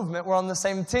of a movement. We're on the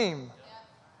same team.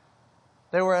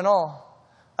 They were in awe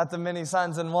at the many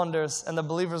signs and wonders, and the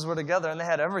believers were together, and they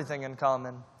had everything in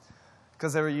common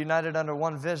because they were united under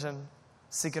one vision,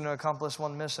 seeking to accomplish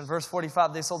one mission. Verse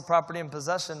 45, they sold property and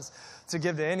possessions to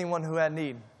give to anyone who had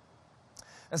need.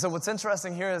 And so what's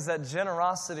interesting here is that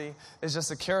generosity is just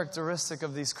a characteristic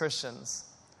of these Christians.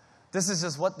 This is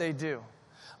just what they do.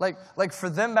 Like for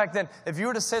them back then, if you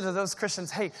were to say to those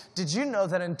Christians, hey, did you know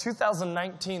that in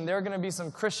 2019 there are going to be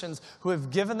some Christians who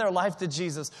have given their life to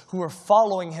Jesus, who are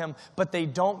following him, but they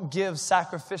don't give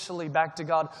sacrificially back to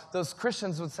God? Those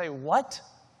Christians would say, what?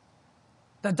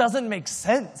 That doesn't make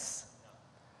sense.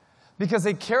 Because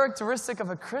a characteristic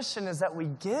of a Christian is that we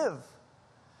give.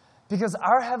 Because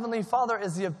our Heavenly Father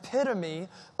is the epitome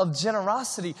of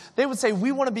generosity. They would say,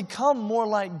 we want to become more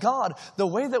like God. The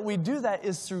way that we do that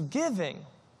is through giving.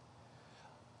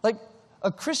 Like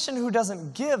a Christian who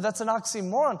doesn't give, that's an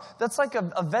oxymoron. That's like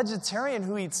a vegetarian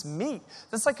who eats meat.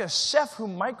 That's like a chef who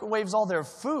microwaves all their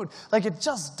food. Like it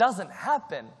just doesn't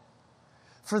happen.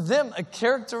 For them, a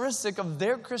characteristic of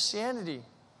their Christianity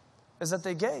is that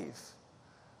they gave,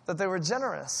 that they were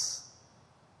generous.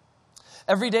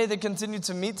 Every day they continued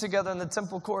to meet together in the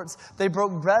temple courts. They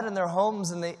broke bread in their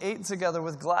homes and they ate together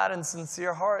with glad and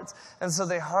sincere hearts. And so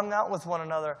they hung out with one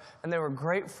another and they were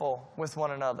grateful with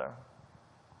one another.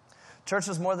 Church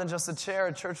was more than just a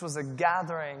chair. Church was a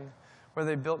gathering where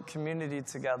they built community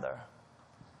together.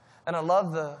 And I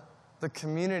love the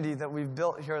community that we've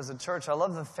built here as a church. I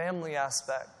love the family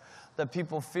aspect that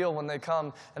people feel when they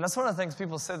come. And that's one of the things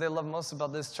people say they love most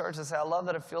about this church. They say, I love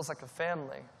that it feels like a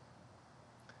family.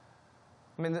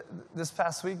 I mean, this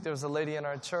past week there was a lady in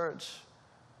our church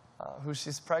who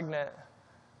she's pregnant,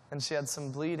 and she had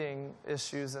some bleeding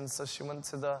issues, and so she went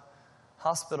to the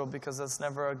hospital because that's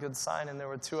never a good sign. And there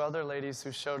were 2 other ladies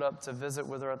who showed up to visit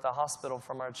with her at the hospital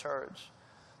from our church,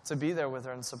 to be there with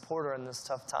her and support her in this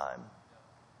tough time.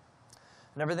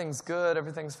 And everything's good,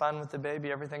 everything's fine with the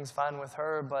baby, everything's fine with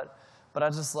her, but I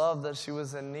just love that she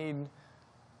was in need,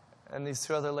 and these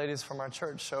 2 other ladies from our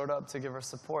church showed up to give her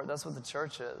support. That's what the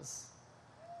church is.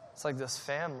 It's like this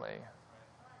family.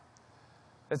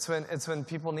 It's when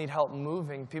people need help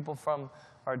moving. People from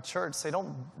our church say,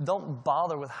 don't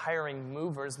bother with hiring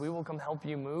movers. We will come help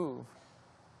you move.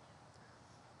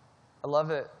 I love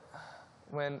it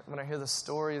when I hear the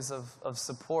stories of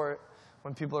support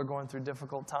when people are going through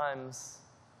difficult times,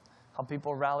 how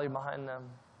people rally behind them.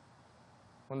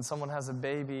 When someone has a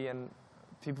baby and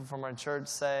people from our church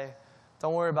say,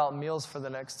 don't worry about meals for the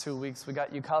next 2 weeks. We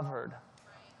got you covered.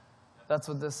 That's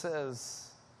what this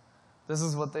is. This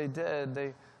is what they did.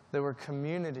 They were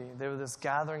community. They were this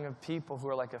gathering of people who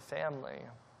are like a family.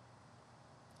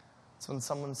 It's when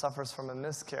someone suffers from a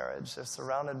miscarriage, they're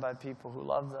surrounded by people who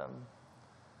love them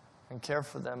and care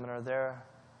for them and are there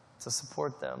to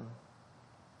support them.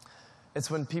 It's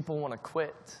when people want to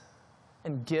quit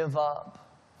and give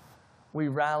up. We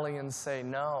rally and say,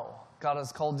 no, God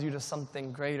has called you to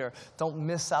something greater. Don't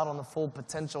miss out on the full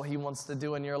potential He wants to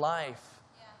do in your life.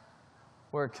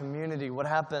 We're a community. What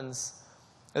happens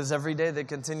is every day they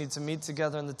continue to meet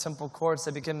together in the temple courts.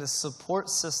 They became this support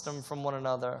system from one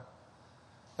another.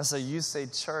 And so you say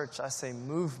church, I say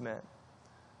movement,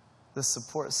 this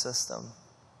support system.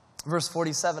 Verse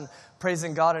 47,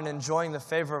 praising God and enjoying the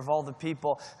favor of all the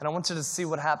people. And I want you to see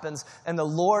what happens. And the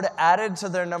Lord added to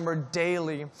their number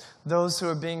daily those who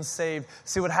are being saved.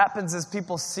 See, what happens is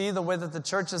people see the way that the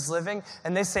church is living,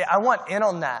 and they say, I want in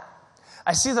on that.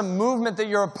 I see the movement that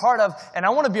you're a part of, and I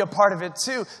want to be a part of it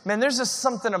too. Man, there's just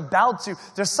something about you.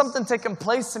 There's something taking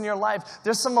place in your life.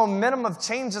 There's some momentum of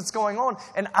change that's going on,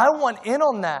 and I want in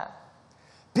on that.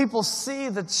 People see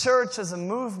the church as a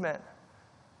movement.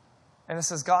 And it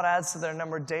says God adds to their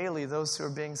number daily those who are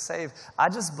being saved. I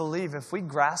just believe if we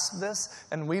grasp this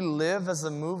and we live as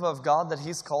the move of God that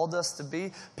He's called us to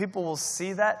be, people will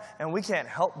see that, and we can't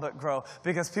help but grow.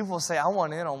 Because people will say, I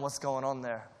want in on what's going on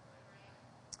there.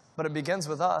 But it begins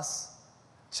with us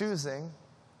choosing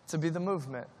to be the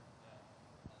movement.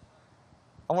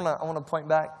 I want to point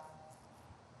back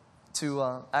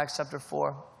to Acts chapter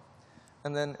 4,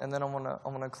 and then I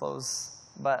want to close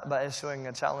by issuing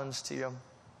a challenge to you.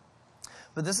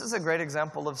 But this is a great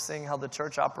example of seeing how the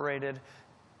church operated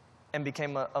and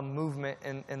became a movement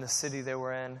in the city they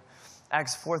were in.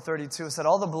 Acts 4:32 said,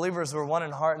 all the believers were one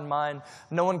in heart and mind.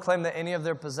 No one claimed that any of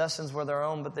their possessions were their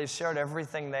own, but they shared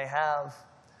everything they have.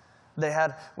 They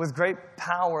had, with great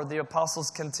power, the apostles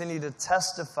continued to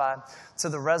testify to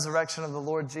the resurrection of the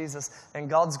Lord Jesus. And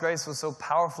God's grace was so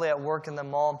powerfully at work in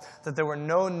them all that there were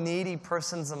no needy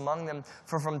persons among them.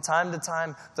 For from time to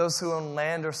time, those who owned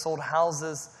land or sold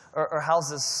houses, or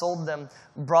houses sold them,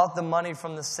 brought the money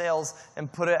from the sales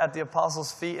and put it at the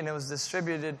apostles' feet, and it was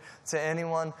distributed to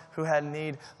anyone who had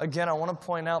need. Again, I want to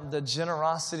point out that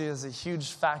generosity is a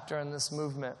huge factor in this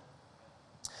movement.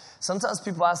 Sometimes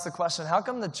people ask the question, how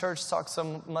come the church talks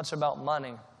so much about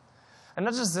money? And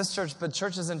not just this church, but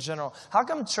churches in general. How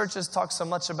come churches talk so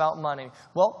much about money?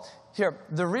 Well, here,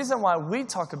 the reason why we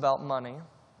talk about money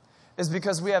is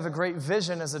because we have a great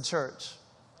vision as a church.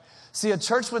 See, a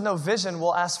church with no vision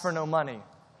will ask for no money.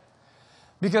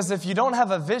 Because if you don't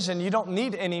have a vision, you don't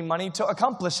need any money to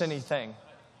accomplish anything.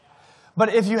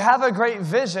 But if you have a great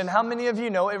vision, how many of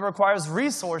you know it requires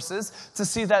resources to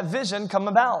see that vision come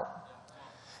about?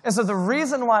 And so the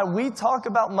reason why we talk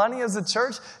about money as a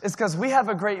church is because we have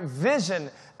a great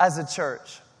vision as a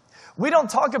church. We don't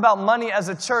talk about money as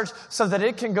a church so that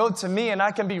it can go to me and I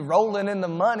can be rolling in the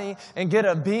money and get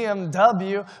a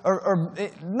BMW.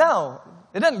 No,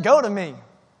 it doesn't go to me.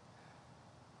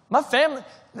 My family,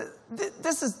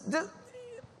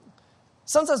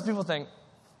 sometimes people think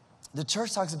the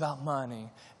church talks about money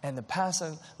and the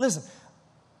pastor. Listen,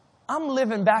 I'm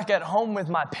living back at home with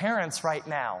my parents right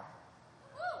now.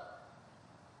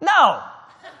 No.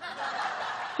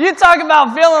 You talk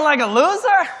about feeling like a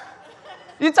loser?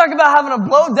 You talk about having a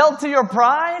blow dealt to your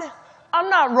pride? I'm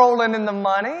not rolling in the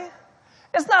money.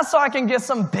 It's not so I can get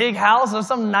some big house or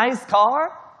some nice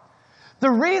car. The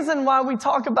reason why we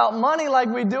talk about money like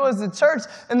we do as a church,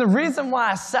 and the reason why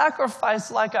I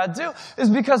sacrifice like I do, is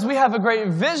because we have a great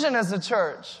vision as a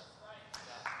church.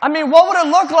 I mean, what would it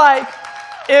look like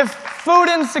if food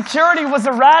insecurity was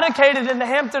eradicated in the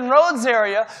Hampton Roads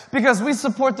area because we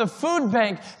support the food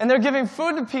bank and they're giving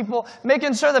food to people,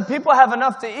 making sure that people have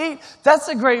enough to eat? That's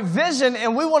a great vision,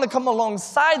 and we want to come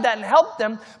alongside that and help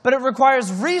them, but it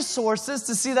requires resources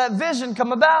to see that vision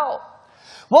come about.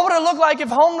 What would it look like if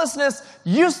homelessness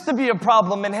used to be a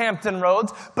problem in Hampton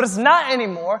Roads, but it's not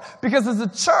anymore? Because as a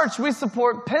church, we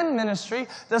support Penn Ministry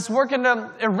that's working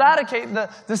to eradicate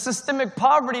the systemic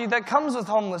poverty that comes with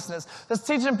homelessness, that's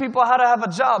teaching people how to have a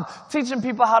job, teaching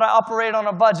people how to operate on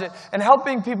a budget, and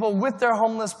helping people with their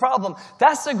homeless problem.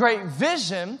 That's a great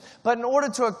vision, but in order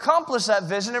to accomplish that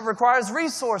vision, it requires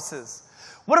resources.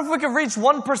 What if we could reach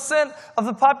 1% of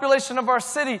the population of our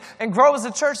city and grow as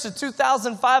a church to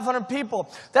 2,500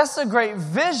 people? That's a great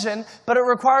vision, but it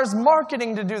requires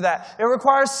marketing to do that. It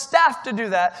requires staff to do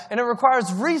that. And it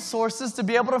requires resources to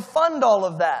be able to fund all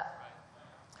of that.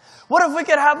 What if we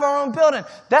could have our own building?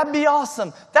 That'd be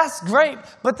awesome. That's great.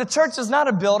 But the church is not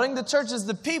a building. The church is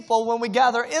the people. When we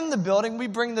gather in the building, we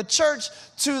bring the church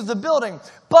to the building.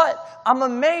 But I'm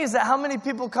amazed at how many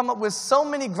people come up with so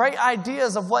many great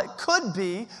ideas of what could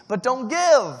be, but don't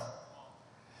give.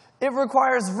 It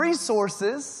requires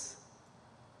resources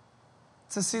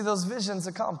to see those visions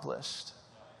accomplished.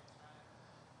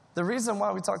 The reason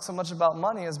why we talk so much about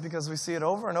money is because we see it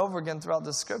over and over again throughout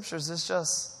the scriptures. It's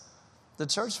just the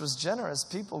church was generous.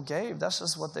 People gave. That's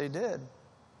just what they did.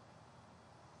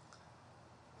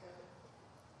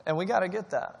 And we got to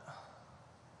get that.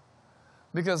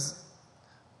 Because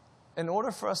in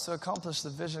order for us to accomplish the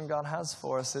vision God has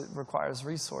for us, it requires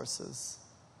resources.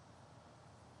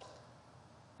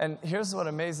 And here's what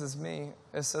amazes me.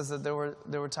 It says that there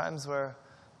were times where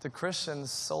the Christians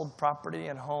sold property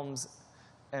and homes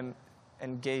and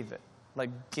gave it.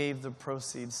 Like gave the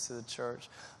proceeds to the church.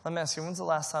 Let me ask you, when's the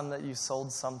last time that you sold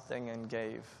something and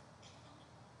gave?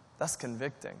 That's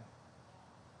convicting.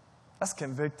 That's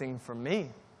convicting for me,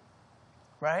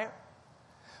 right?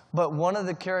 But one of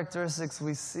the characteristics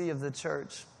we see of the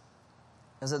church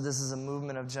is that this is a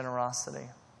movement of generosity.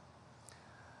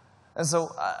 And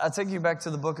so I take you back to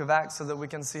the book of Acts so that we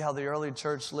can see how the early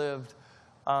church lived.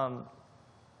 And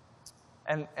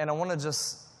I want to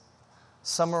just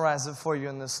summarize it for you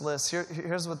in this list.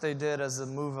 Here's what they did as a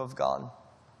move of God.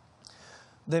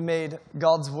 They made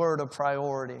God's word a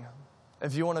priority.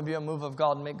 If you want to be a move of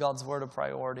God, make God's word a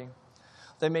priority.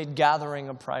 They made gathering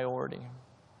a priority.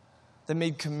 They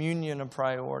made communion a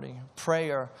priority,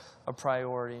 prayer a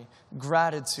priority,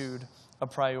 gratitude a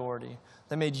priority.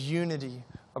 They made unity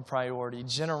a priority,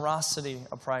 generosity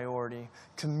a priority,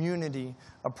 community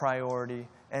a priority,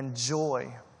 and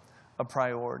joy a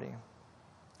priority.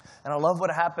 And I love what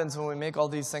happens when we make all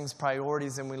these things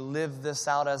priorities and we live this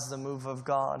out as the move of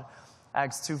God.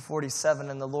 Acts 2:47,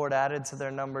 and the Lord added to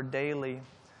their number daily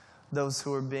those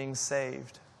who were being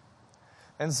saved.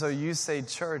 And so you say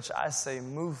church, I say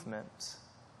movement.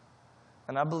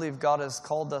 And I believe God has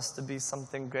called us to be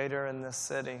something greater in this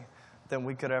city than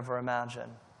we could ever imagine.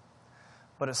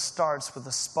 But it starts with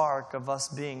a spark of us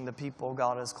being the people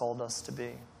God has called us to be.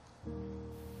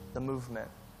 The movement.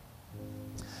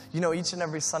 You know, each and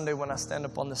every Sunday when I stand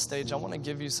up on the stage, I want to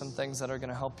give you some things that are going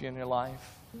to help you in your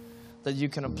life, that you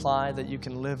can apply, that you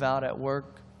can live out at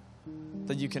work,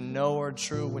 that you can know are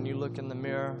true when you look in the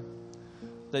mirror,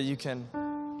 that you can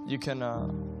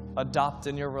adopt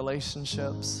in your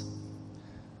relationships.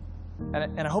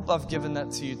 And I hope I've given that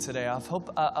to you today. I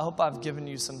hope I've given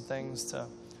you some things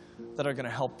that are going to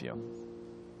help you.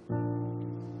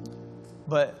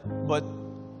 But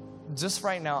just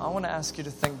right now, I want to ask you to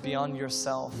think beyond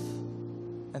yourself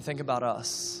and think about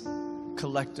us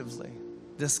collectively,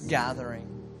 this gathering.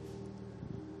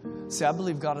 See, I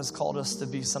believe God has called us to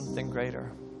be something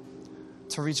greater,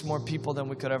 to reach more people than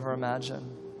we could ever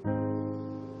imagine,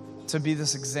 to be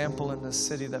this example in this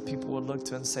city that people would look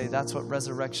to and say, that's what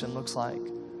resurrection looks like,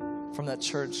 from that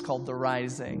church called The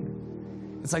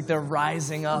Rising. It's like they're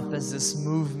rising up as this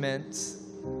movement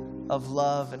of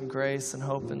love and grace and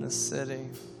hope in this city.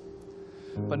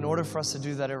 But in order for us to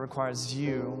do that, it requires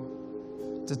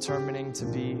you determining to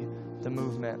be the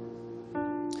movement.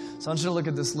 So I want you to look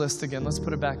at this list again. Let's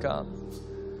put it back up.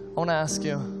 I want to ask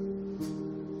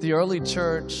you, the early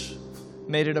church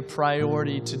made it a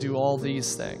priority to do all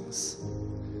these things.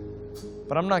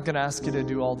 But I'm not going to ask you to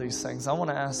do all these things. I want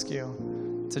to ask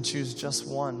you to choose just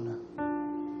one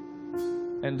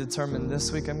and determine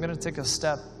this week, I'm going to take a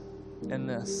step in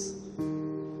this.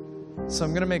 So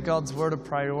I'm going to make God's Word a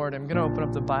priority. I'm going to open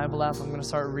up the Bible app. I'm going to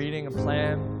start reading a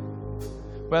plan.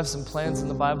 We have some plans in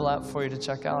the Bible app for you to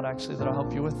check out, actually, that'll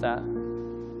help you with that.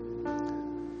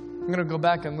 I'm going to go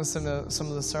back and listen to some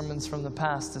of the sermons from the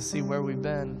past to see where we've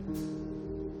been.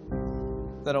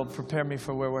 That'll prepare me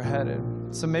for where we're headed.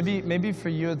 So maybe for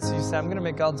you, it's you say, I'm going to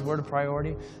make God's Word a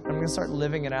priority, and I'm going to start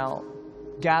living it out.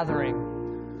 Gathering.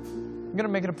 I'm going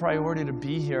to make it a priority to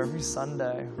be here every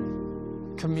Sunday.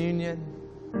 Communion.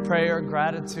 Prayer,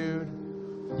 gratitude,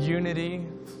 unity,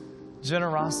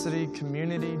 generosity,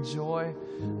 community, joy.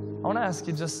 I want to ask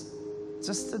you just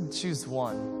to choose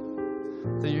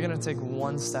one that you're going to take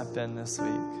one step in this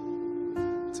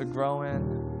week to grow in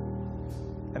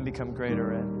and become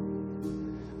greater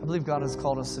in. I believe God has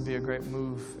called us to be a great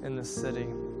move in this city,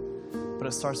 but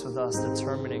it starts with us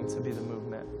determining to be the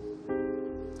movement.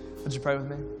 Would you pray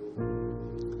with me?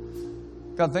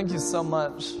 God, thank you so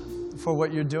much for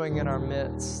what you're doing in our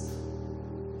midst.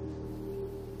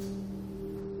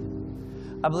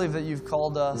 I believe that you've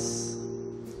called us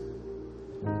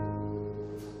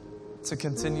to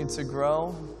continue to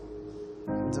grow,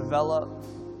 develop,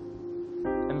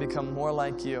 and become more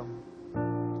like you.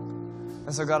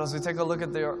 And so, God, as we take a look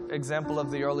at the example of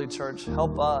the early church,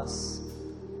 help us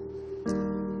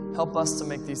to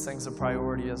make these things a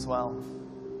priority as well,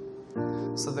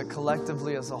 so that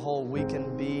collectively as a whole we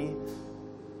can be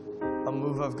a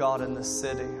move of God in this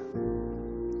city.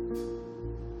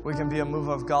 We can be a move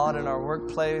of God in our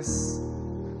workplace.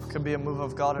 We can be a move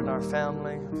of God in our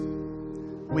family.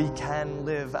 We can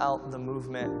live out the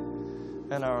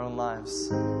movement in our own lives.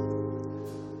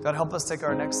 God, help us take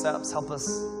our next steps. Help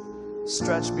us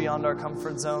stretch beyond our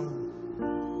comfort zone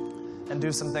and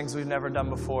do some things we've never done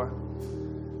before.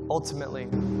 Ultimately,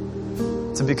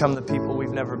 to become the people we've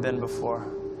never been before.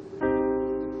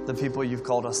 The people you've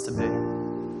called us to be.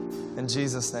 In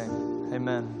Jesus' name,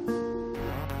 amen.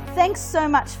 Thanks so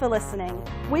much for listening.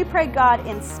 We pray God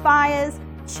inspires,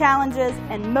 challenges,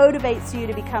 and motivates you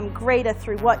to become greater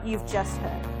through what you've just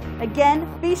heard. Again,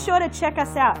 be sure to check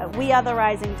us out at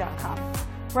wearetherising.com.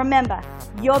 Remember,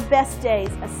 your best days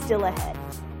are still ahead.